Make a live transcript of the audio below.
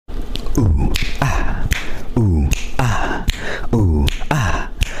Ooh, ah, ooh, ah, ooh, ah,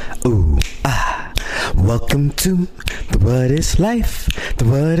 ooh, ah. Welcome to the What is Life, the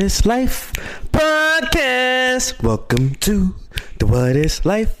What is Life podcast. Welcome to the What is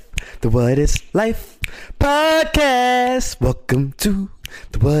Life, the What is Life podcast. Welcome to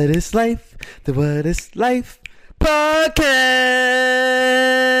the What is Life, the What is Life podcast.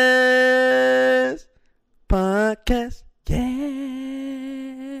 Podcast, yeah.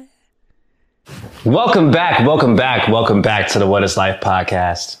 Welcome back to the What is Life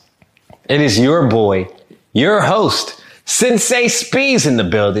podcast. It is your boy, your host, Sensei Spees in the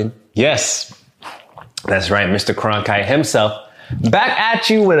building. Yes, that's right, Mr. Cronkite himself. Back at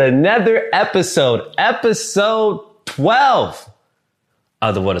you with another episode 12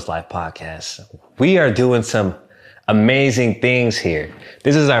 of the What is Life podcast. We are doing some amazing things here.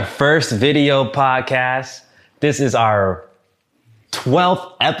 This is our first video podcast. This is our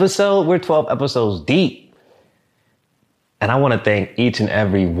 12th episode. We're 12 episodes deep. And I want to thank each and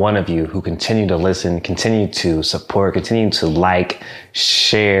every one of you who continue to listen, continue to support, continue to like,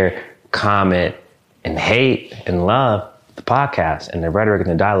 share, comment, and hate and love the podcast and the rhetoric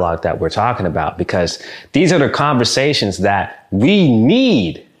and the dialogue that we're talking about, because these are the conversations that we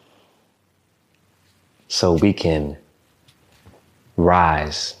need so we can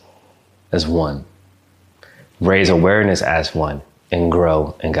rise as one, raise awareness as one, and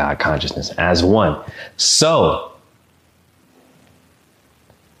grow in God consciousness as one. So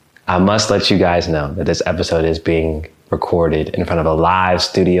I must let you guys know that this episode is being recorded in front of a live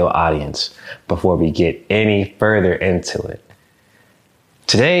studio audience before we get any further into it.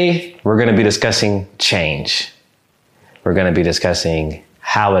 Today, we're going to be discussing change. We're going to be discussing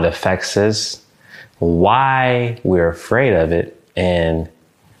how it affects us, why we're afraid of it, and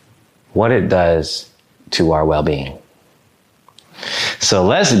what it does to our well-being. So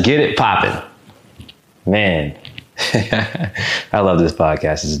let's get it popping. Man, I love this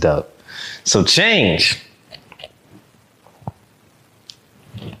podcast. It's dope. So change.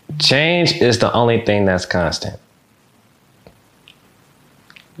 Change is the only thing that's constant.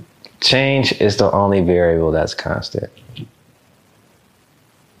 Change is the only variable that's constant.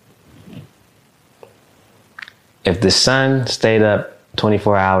 If the sun stayed up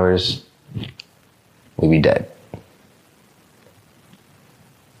 24 hours, we'd be dead.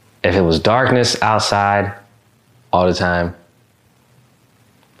 If it was darkness outside all the time,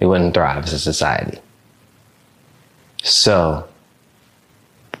 we wouldn't thrive as a society. So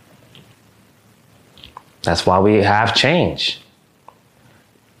that's why we have change.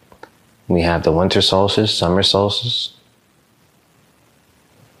 We have the winter solstice, summer solstice.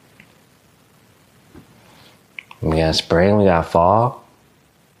 We got spring, we got fall.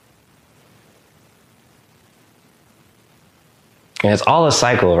 And it's all a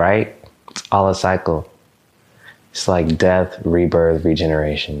cycle, right? It's all a cycle. It's like death, rebirth,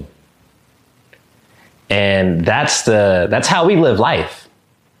 regeneration. And that's how we live life.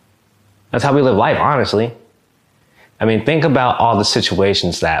 That's how we live life, honestly. I mean, think about all the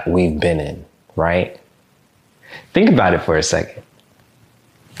situations that we've been in, right? Think about it for a second.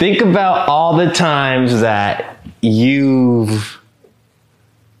 Think about all the times that you've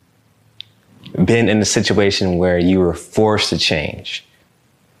been in a situation where you were forced to change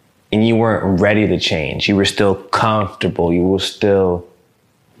and you weren't ready to change. You were still comfortable. You were still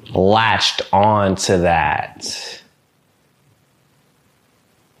latched on to that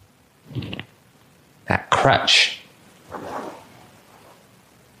crutch.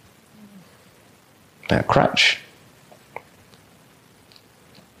 That crutch.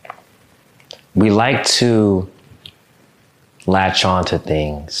 We like to latch on to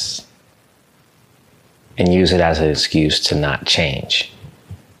things and use it as an excuse to not change.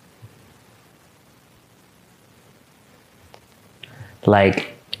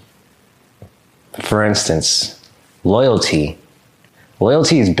 Like, for instance, loyalty.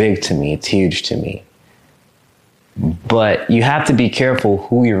 Loyalty is big to me. It's huge to me. But you have to be careful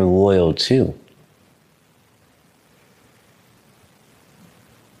who you're loyal to.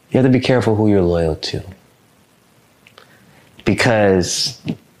 You have to be careful who you're loyal to. Because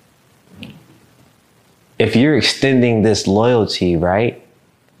if you're extending this loyalty, right,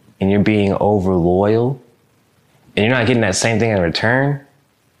 and you're being over loyal, and you're not getting that same thing in return,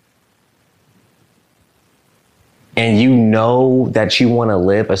 and you know that you want to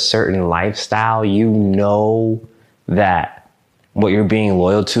live a certain lifestyle, you know that what you're being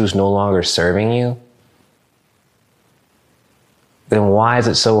loyal to is no longer serving you, then why is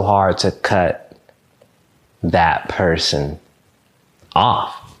it so hard to cut that person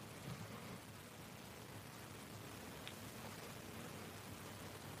off?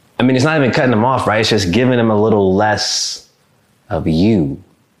 I mean, it's not even cutting them off, right? It's just giving them a little less of you,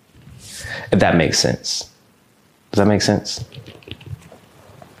 if that makes sense. Does that make sense?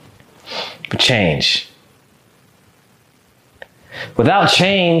 But change. Without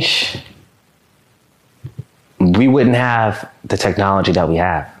change, we wouldn't have the technology that we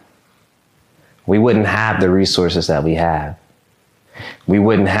have. We wouldn't have the resources that we have. We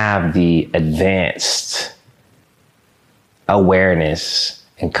wouldn't have the advanced awareness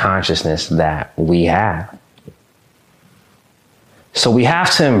and consciousness that we have. So we have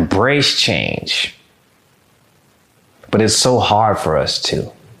to embrace change. But it's so hard for us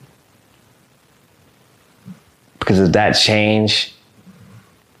to. Because of that change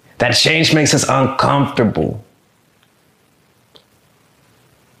makes us uncomfortable.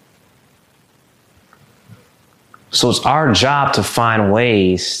 So it's our job to find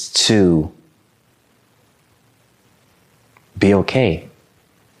ways to be okay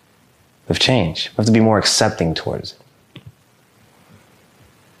with change. We have to be more accepting towards it.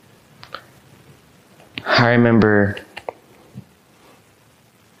 I remember,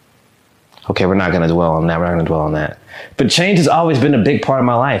 okay, we're not going to dwell on that. But change has always been a big part of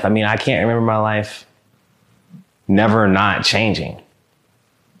my life. I mean, I can't remember my life never not changing.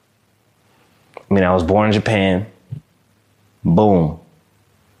 I mean, I was born in Japan. Boom.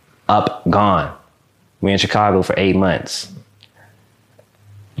 Up, gone. We in Chicago for 8 months.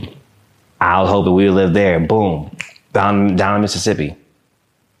 I was hoping we would live there. Boom. Down in Mississippi.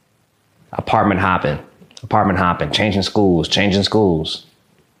 Apartment hopping. Changing schools.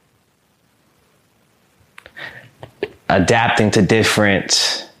 Adapting to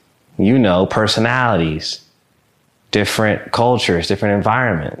different, personalities, different cultures, different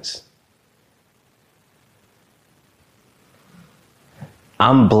environments.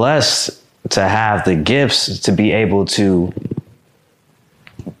 I'm blessed to have the gifts to be able to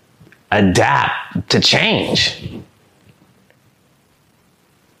adapt to change.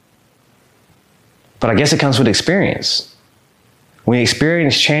 But I guess it comes with experience. When you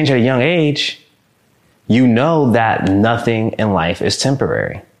experience change at a young age, you know that nothing in life is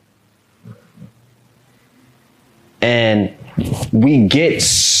temporary. And we get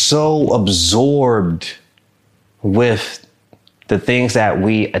so absorbed with the things that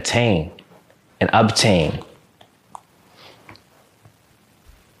we attain and obtain.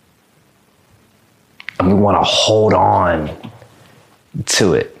 And we want to hold on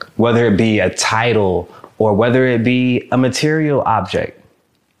to it, whether it be a title or whether it be a material object.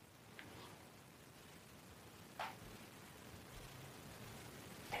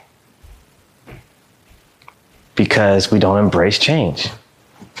 Because we don't embrace change.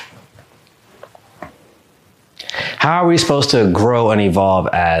 How are we supposed to grow and evolve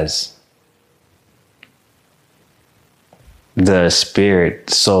as the spirit,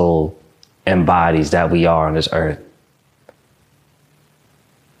 soul, and bodies that we are on this earth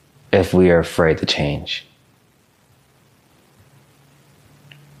if we are afraid to change?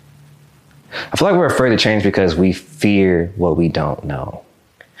 I feel like we're afraid to change because we fear what we don't know.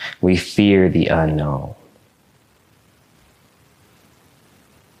 We fear the unknown.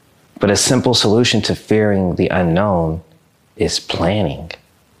 But a simple solution to fearing the unknown is planning.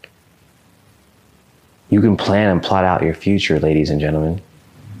 You can plan and plot out your future, ladies and gentlemen.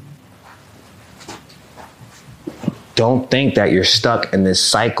 Don't think that you're stuck in this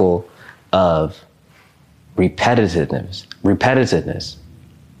cycle of repetitiveness.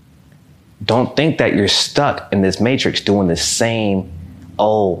 Don't think that you're stuck in this matrix doing the same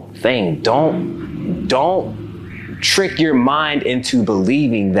old thing. Don't trick your mind into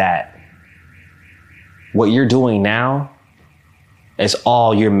believing that what you're doing now is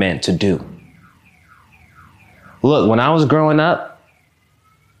all you're meant to do. Look, when I was growing up,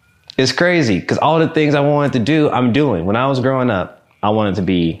 it's crazy because all the things I wanted to do, I'm doing. When I was growing up, I wanted to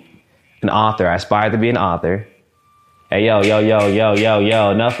be an author. I aspired to be an author. Hey, yo,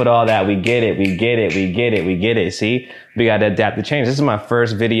 enough with all that. We get it. See, we got to adapt to change. This is my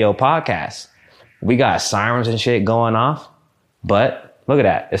first video podcast. We got sirens and shit going off, but look at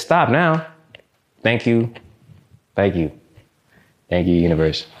that. It stopped now. Thank you,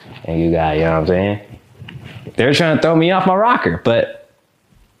 universe. And you God, you know what I'm saying? They're trying to throw me off my rocker, but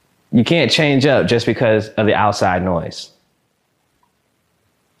you can't change up just because of the outside noise.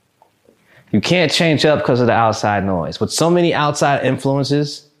 You can't change up because of the outside noise. With so many outside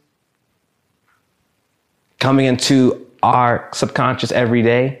influences coming into our subconscious every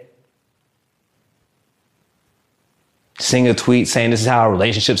day, seeing a tweet saying this is how a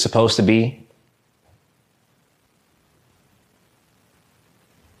relationship's supposed to be.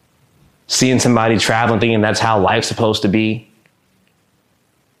 Seeing somebody traveling thinking that's how life's supposed to be.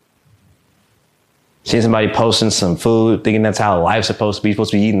 Seeing somebody posting some food, thinking that's how life's supposed to be. You're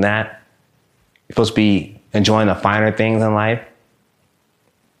supposed to be eating that. You're supposed to be enjoying the finer things in life.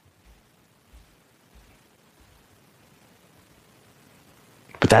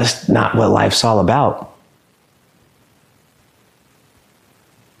 But that's not what life's all about.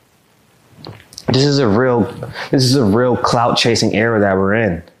 This is a real clout chasing era that we're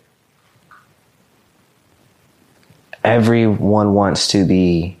in. Everyone wants to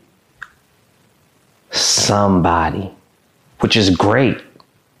be somebody, which is great.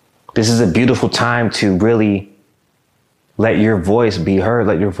 This is a beautiful time to really let your voice be heard,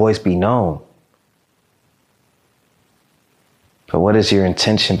 let your voice be known. But what is your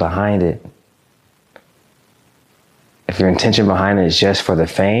intention behind it? If your intention behind it is just for the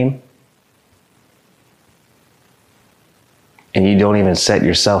fame, and you don't even set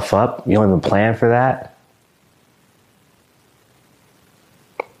yourself up, you don't even plan for that,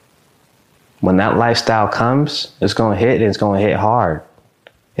 when that lifestyle comes, it's going to hit and it's going to hit hard.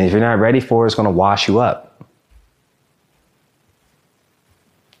 And if you're not ready for it, it's going to wash you up.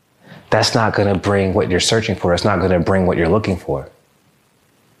 That's not going to bring what you're searching for. It's not going to bring what you're looking for.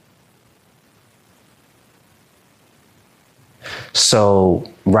 So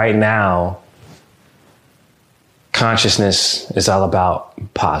right now, consciousness is all about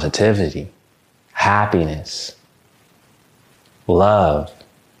positivity, happiness, love,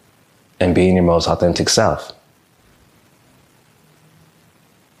 and being your most authentic self.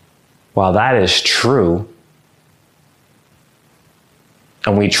 While that is true,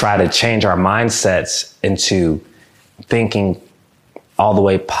 and we try to change our mindsets into thinking all the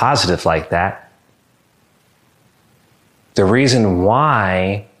way positive like that, the reason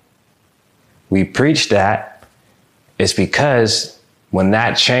why we preach that is because when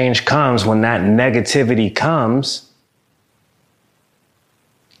that change comes, when that negativity comes,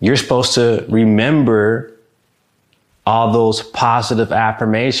 you're supposed to remember all those positive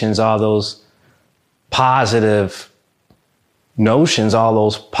affirmations, all those positive notions, all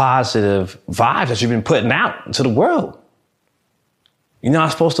those positive vibes that you've been putting out to the world. You're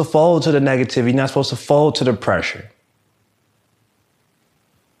not supposed to fold to the negativity. You're not supposed to fold to the pressure.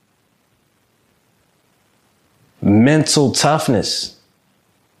 Mental toughness.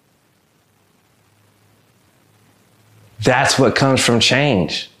 That's what comes from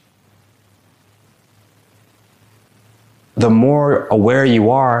change. The more aware you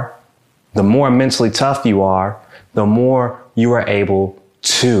are, the more mentally tough you are, the more you are able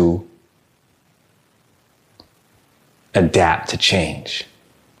to adapt to change.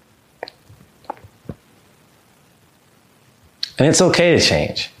 And it's okay to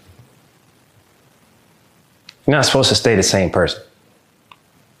change. You're not supposed to stay the same person.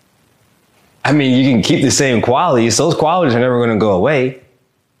 I mean, you can keep the same qualities. Those qualities are never going to go away.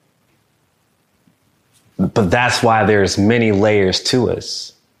 But that's why there's many layers to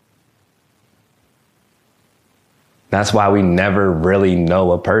us. That's why we never really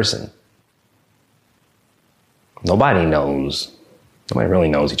know a person. Nobody knows. Nobody really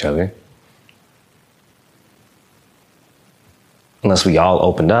knows each other. Unless we all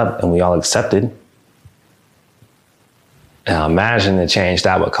opened up and we all accepted. Now imagine the change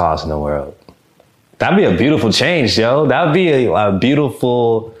that would cause in the world. That'd be a beautiful change, yo. That'd be a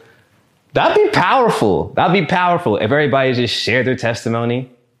beautiful, that'd be powerful. That'd be powerful if everybody just shared their testimony.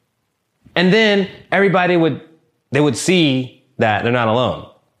 And then everybody would see that they're not alone.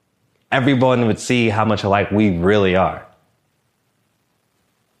 Everyone would see how much alike we really are.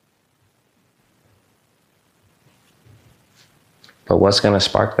 But what's going to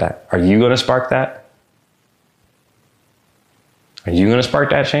spark that? Are you going to spark that? Are you going to spark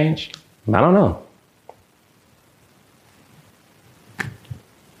that change? I don't know.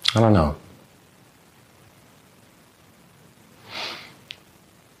 I don't know.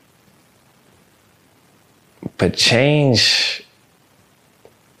 But change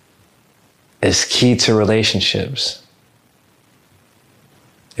is key to relationships.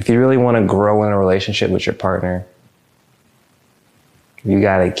 If you really want to grow in a relationship with your partner, you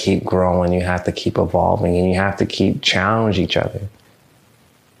got to keep growing. You have to keep evolving, and you have to keep challenging each other.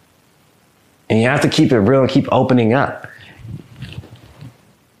 And you have to keep it real and keep opening up.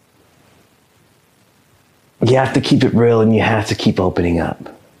 You have to keep it real and you have to keep opening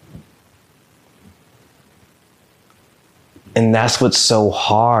up. And that's what's so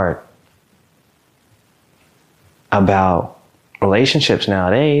hard about relationships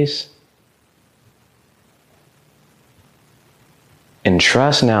nowadays. And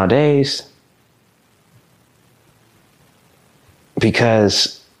trust nowadays.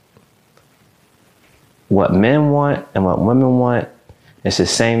 Because what men want and what women want is the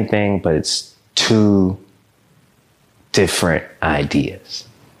same thing, but it's two different ideas.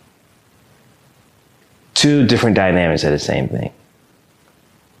 Two different dynamics of the same thing.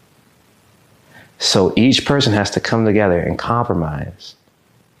 So each person has to come together and compromise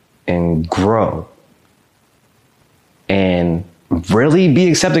and grow and really be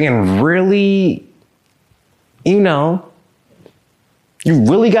accepting and really, you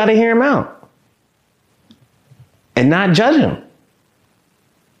really got to hear him out and not judge him.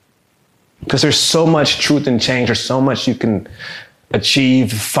 Because there's so much truth and change. There's so much you can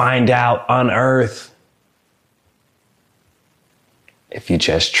achieve, find out, unearth if you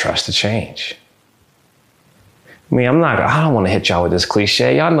just trust the change. I mean, I don't want to hit y'all with this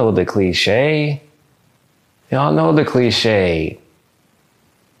cliche. Y'all know the cliche.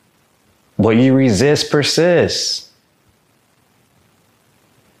 What you resist persists.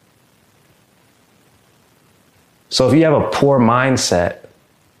 So if you have a poor mindset,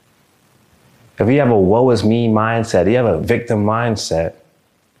 if you have a woe is me mindset, you have a victim mindset,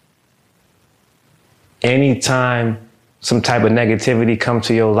 anytime some type of negativity comes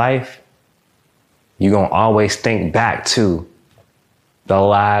to your life, you're going to always think back to the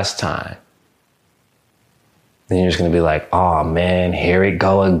last time. Then you're just going to be like, oh man, here it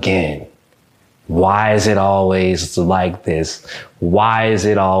go again. Why is it always like this? Why is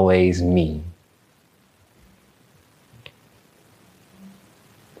it always me?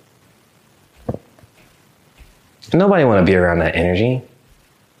 Nobody want to be around that energy.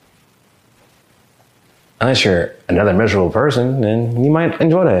 Unless you're another miserable person, then you might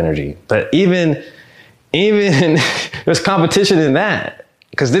enjoy that energy. But even there's competition in that.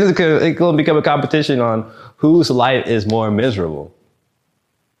 Because then it could become a competition on whose life is more miserable.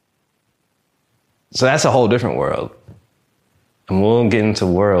 So that's a whole different world. And we'll get into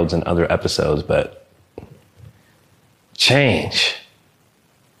worlds in other episodes, but change.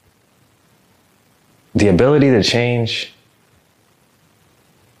 The ability to change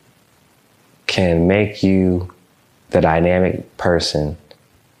can make you the dynamic person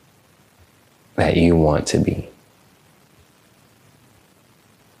that you want to be.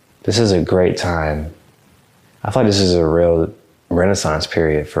 This is a great time. I feel like this is a real renaissance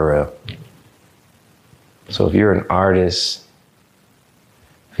period for real. So if you're an artist,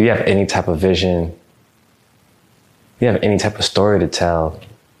 if you have any type of vision, if you have any type of story to tell,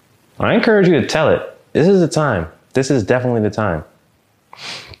 I encourage you to tell it. This is the time. This is definitely the time.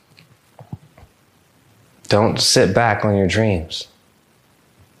 Don't sit back on your dreams.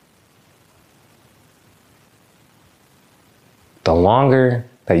 The longer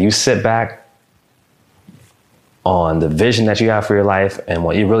that you sit back on the vision that you have for your life and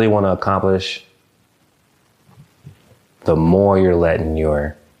what you really want to accomplish, the more you're letting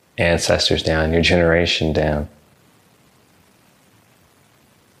your ancestors down, your generation down.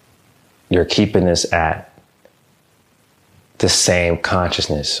 You're keeping us at the same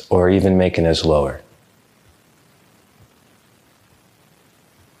consciousness or even making us lower.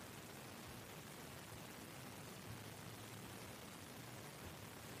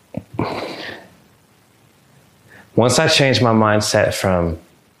 Once I changed my mindset from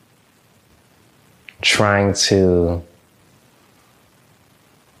trying to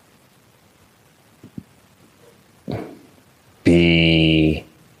be,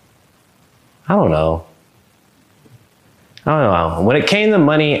 I don't know. When it came to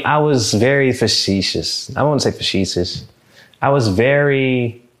money, I was very facetious. I won't say facetious. I was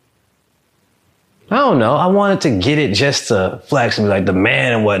very, I don't know. I wanted to get it just to flex and be like the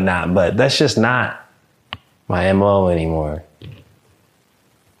man and whatnot, but that's just not my MO anymore.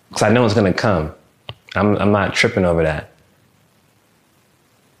 Because I know it's going to come. I'm not tripping over that.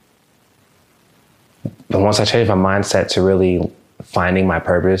 But once I changed my mindset to really finding my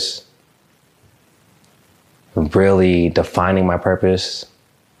purpose, really defining my purpose,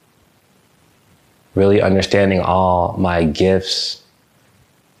 really understanding all my gifts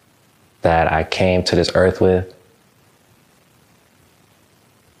that I came to this earth with,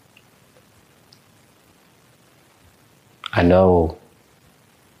 I know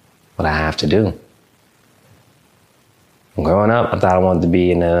what I have to do. Growing up, I thought I wanted to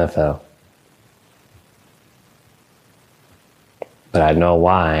be in the NFL. But I know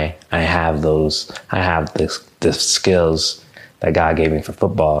why I have the skills that God gave me for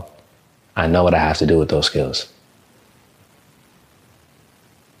football. I know what I have to do with those skills.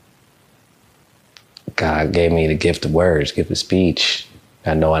 God gave me the gift of words, gift of speech.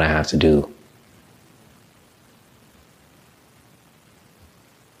 I know what I have to do.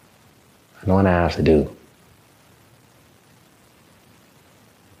 I know what I have to do.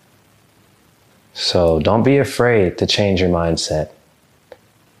 So don't be afraid to change your mindset.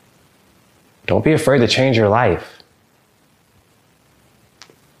 Don't be afraid to change your life.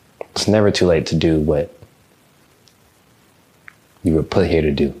 It's never too late to do what you were put here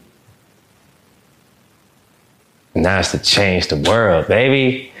to do. And now it's to change the world,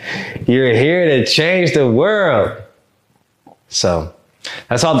 baby. You're here to change the world. So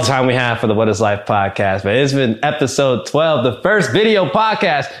that's all the time we have for the What is Life podcast. But it's been episode 12, the first video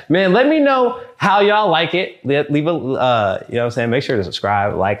podcast. Man, let me know how y'all like it. Leave a, you know what I'm saying? Make sure to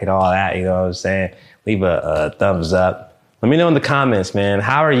subscribe, like it, all that. You know what I'm saying? Leave a thumbs up. Let me know in the comments, man.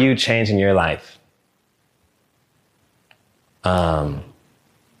 How are you changing your life? And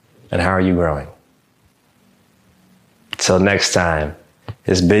how are you growing? Till next time,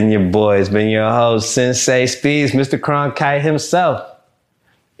 it's been your boy, it's been your host, Sensei Speeds, Mr. Cronkite himself.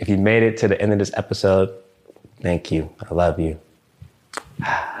 If you made it to the end of this episode, thank you. I love you.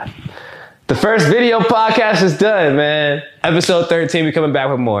 The first video podcast is done, man. Episode 13, we coming back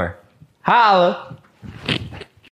with more. Holla.